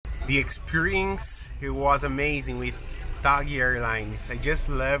The experience, it was amazing with TAG Airlines. I just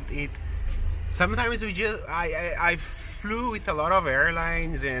loved it. Sometimes I flew with a lot of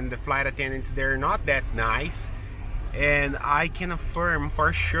airlines and the flight attendants, they're not that nice. And I can affirm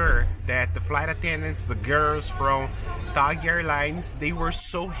for sure that the flight attendants, the girls from TAG Airlines, they were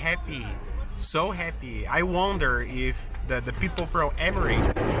so happy, so happy. I wonder if the people from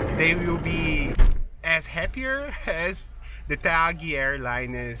Emirates, they will be as happier as the TAG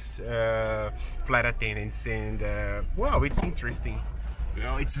Airlines flight attendants. And well, it's interesting. You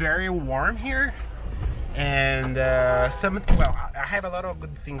know, it's very warm here, and well, I have a lot of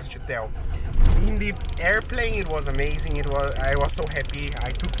good things to tell. In the airplane, it was amazing. I was so happy.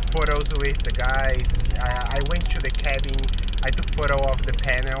 I took photos with the guys. I went to the cabin. I took photo of the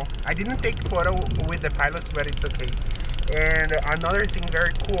panel. I didn't take photo with the pilots, but it's okay. And another thing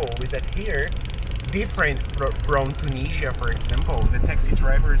very cool is that here, different from Tunisia, for example, the taxi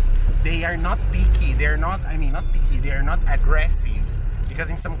drivers, they are not picky. They're not, I mean, not picky. They are not aggressive. Because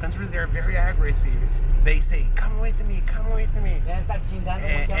in some countries they're very aggressive. They say, "Come with me, come with me,"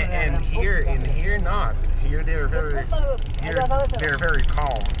 and here not. Here they're very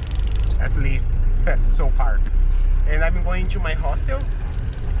calm, at least so far. And I'm going to my hostel.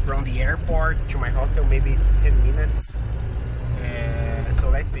 From the airport to my hostel, maybe it's 10 minutes. So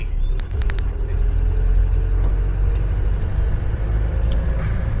let's see.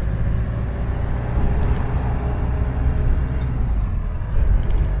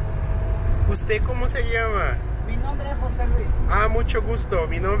 ¿Usted cómo se llama? Mi nombre es José Luis. Ah, mucho gusto.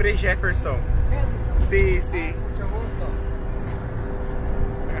 Mi nombre es Jefferson. Sí, sí. Mucho gusto.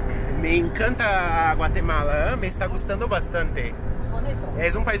 Me encanta Guatemala, me está gustando bastante. Bonito.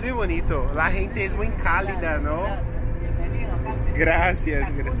 Es un país muy bonito. La gente es muy cálida, ¿no? Bienvenido acá.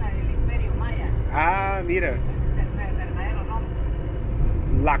 Gracias. La cuna del Imperio Maya. Ah, mira. El verdadero nombre.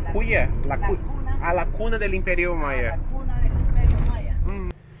 La cuna del Imperio Maya. La cuna del Imperio Maya.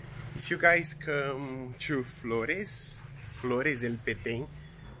 If you guys come to Flores del Petén,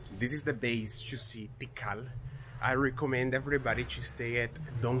 this is the base to see TIKAL. I recommend everybody to stay at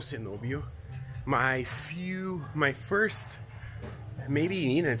Don Zenobio. My first maybe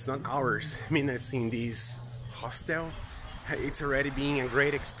minutes, not hours, minutes in this hostel, it's already been a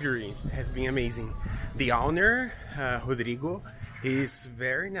great experience. It has been amazing. The owner, Rodrigo, is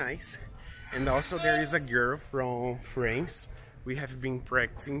very nice, and also there is a girl from France. We have been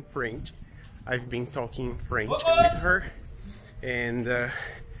practicing French. I've been talking French with her, and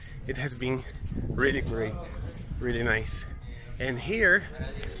it has been really great, really nice. And here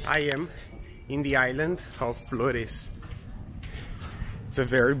I am in the island of Flores. It's a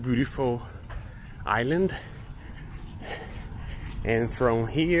very beautiful island, and from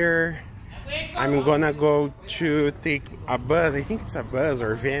here I'm gonna go to take a bus, I think it's a bus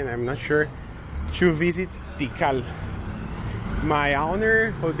or van, I'm not sure, to visit TIKAL. My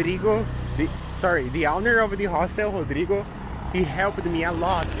owner, Rodrigo, the owner of the hostel, Rodrigo, he helped me a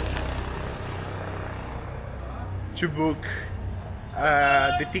lot to book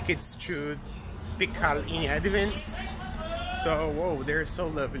the tickets to TIKAL in advance. So, whoa, they're so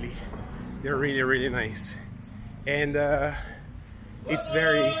lovely. They're really, really nice. And it's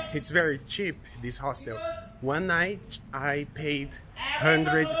very cheap, this hostel. One night I paid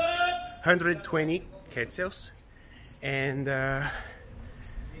 120 quetzals. And the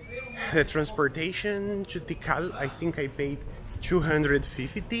transportation to TIKAL, I think I paid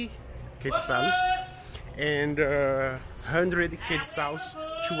 250 quetzals and 100 quetzals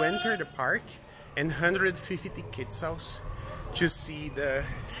to enter the park and 150 quetzals to see the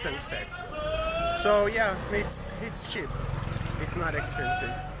sunset. So yeah, it's cheap. It's not expensive.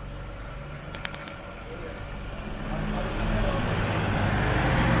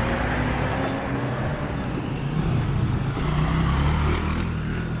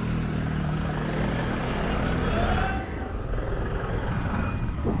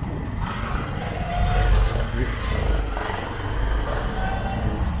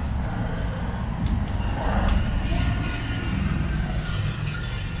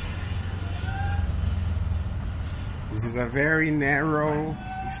 This is a very narrow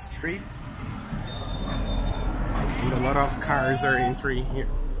street, and a lot of cars are entering here.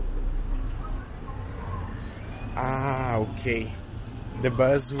 Ah, okay. The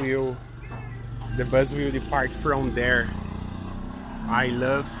bus will depart from there. I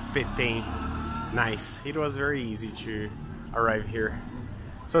love Petén. Nice. It was very easy to arrive here.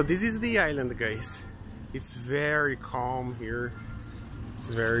 So this is the island, guys. It's very calm here. It's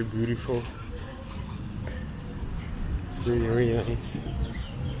very beautiful. It's really, really nice.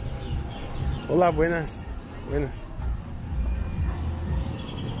 Hola, buenas. Buenas.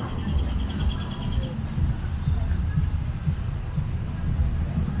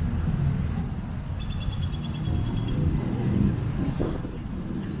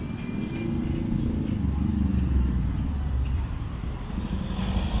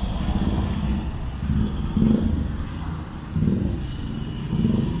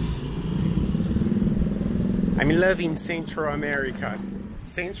 I'm loving Central America.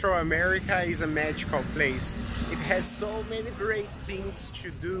 Central America is a magical place. It has so many great things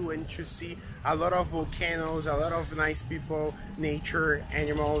to do and to see. A lot of volcanoes, a lot of nice people, nature,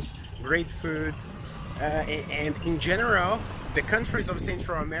 animals, great food. And in general, the countries of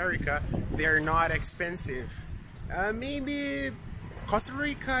Central America, they're not expensive. Maybe Costa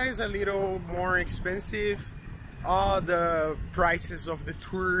Rica is a little more expensive. All the prices of the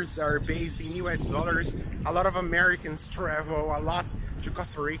tours are based in US dollars. A lot of Americans travel a lot to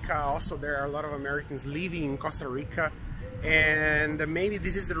Costa Rica. Also, there are a lot of Americans living in Costa Rica, and maybe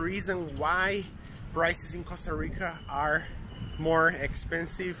this is the reason why prices in Costa Rica are more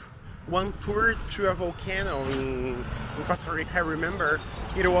expensive. One tour to a volcano in Costa Rica, I remember,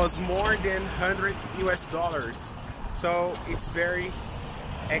 it was more than 100 US dollars. So it's very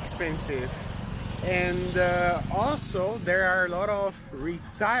expensive. And also there are a lot of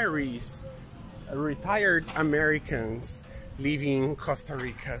retirees, retired Americans living in Costa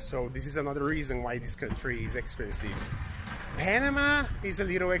Rica. So this is another reason why this country is expensive. Panama is a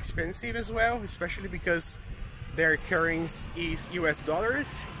little expensive as well, especially because their currency is US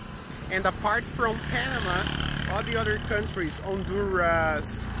dollars. And apart from Panama, all the other countries,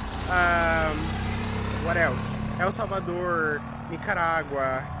 Honduras, what else? El Salvador,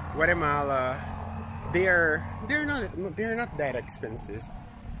 Nicaragua, Guatemala, they're not that expensive.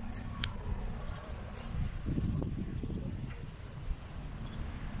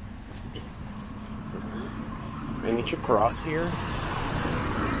 I need to cross here.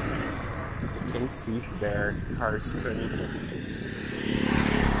 You can see if there are cars coming.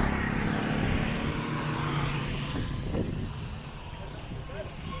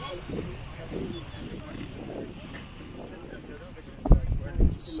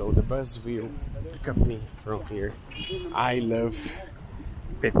 So the bus will pick up me from here. I love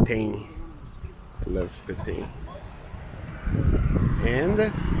Petén. I love Petén.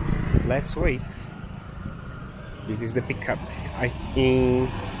 And let's wait. This is the pickup.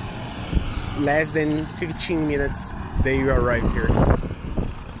 In less than 15 minutes they will arrive here.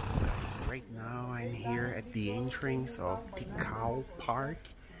 Right now I'm here at the entrance of TIKAL Park.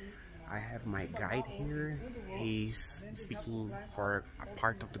 I have my guide here. He's speaking for a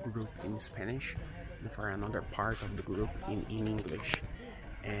part of the group in Spanish and for another part of the group in English.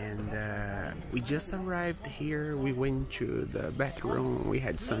 And we just arrived here. We went to the bathroom. We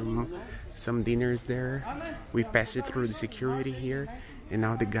had some dinners there. We passed it through the security here, and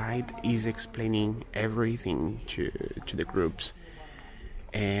now the guide is explaining everything to the groups.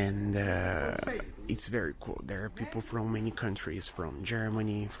 And it's very cool. There are people from many countries, from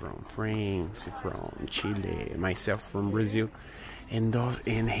Germany, from France, from Chile, myself from Brazil,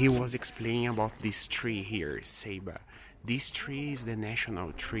 and he was explaining about this tree here, ceiba. This tree is the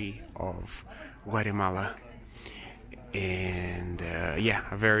national tree of Guatemala, and yeah,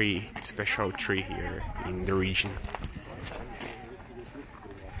 a very special tree here in the region.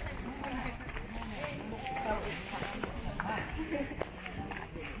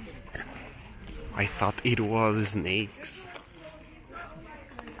 I thought it was snakes.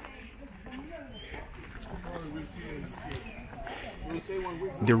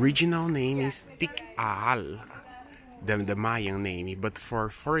 The original name is TIKAL, the Mayan name, but for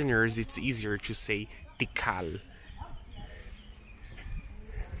foreigners it's easier to say TIKAL.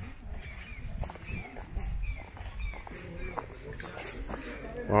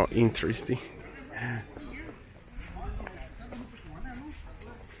 Wow, interesting.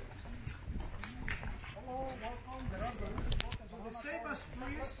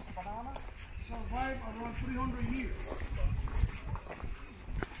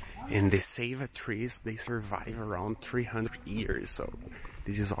 And the ceiba trees, they survive around 300 years, so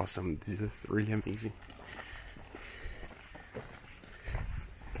this is awesome. This is really amazing.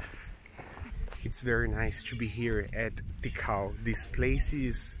 It's very nice to be here at TIKAL. This place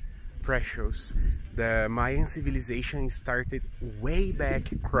is precious. The Mayan civilization started way back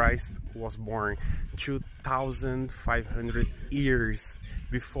Christ was born, 2,500 years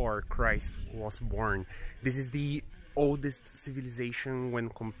before Christ was born. This is the oldest civilization when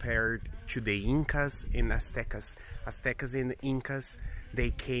compared to the Incas and Aztecas. Aztecas and Incas,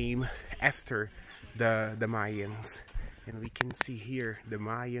 they came after the Mayans. And we can see here the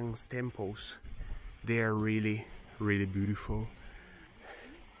Mayans temples. They are really, really beautiful.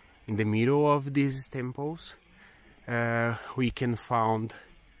 In the middle of these temples, we can find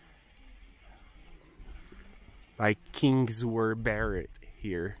like kings were buried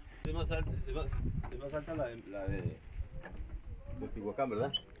here. Es más alta la de Teotihuacán,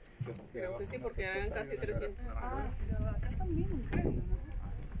 ¿verdad? Creo que sí, porque eran casi 300.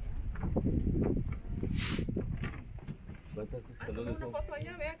 ¿Cuántos Toma escalones una son? foto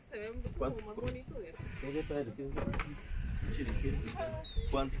allá, vea que se ve como más bonito. ¿Vea?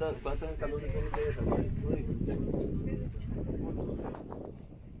 ¿Cuántos escalones son ustedes aquí? No disfruté.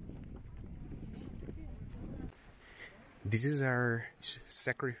 These are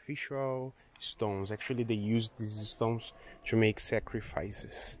sacrificial stones. Actually, they use these stones to make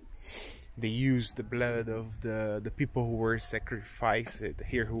sacrifices. They use the blood of the people who were sacrificed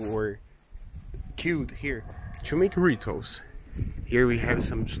here, who were killed here, to make rituals. Here we have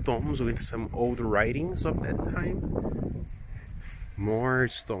some stones with some old writings of that time. More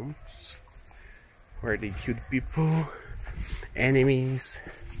stones where they killed people, enemies.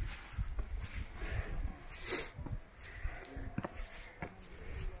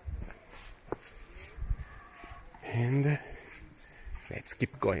 And let's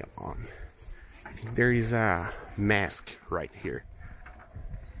keep going on. I think there is a mask right here.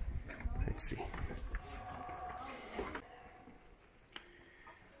 Let's see.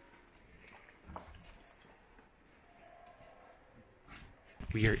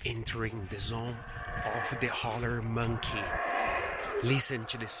 We are entering the zone of the holler monkey. Listen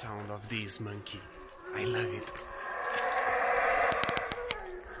to the sound of this monkey. I love it.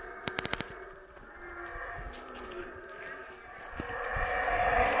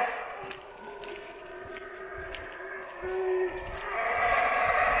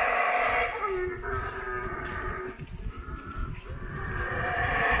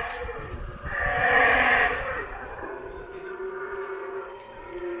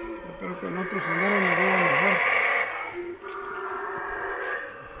 Creo que en otro sendero me voy a mejor.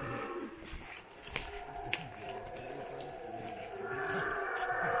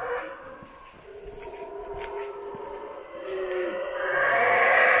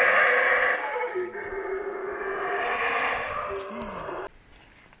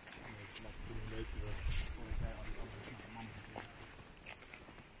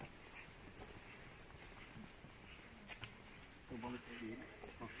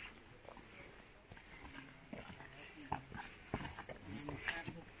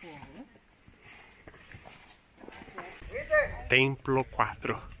 Templo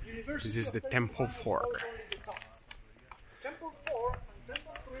 4. This is the Temple 4. Temple 4 and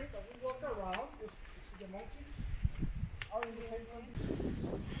Temple 3 that we walk around, the monkeys are in the same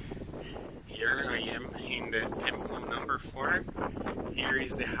condition. Here I am in the temple number 4. Here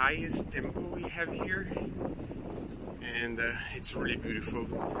is the highest temple we have here. And it's really beautiful.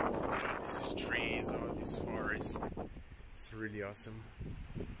 These trees, all this forest. It's really awesome.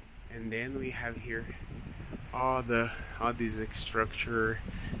 And then we have here all this structure.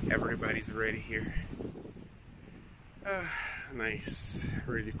 Everybody's ready here. Nice,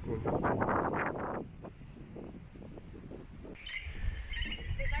 really cool.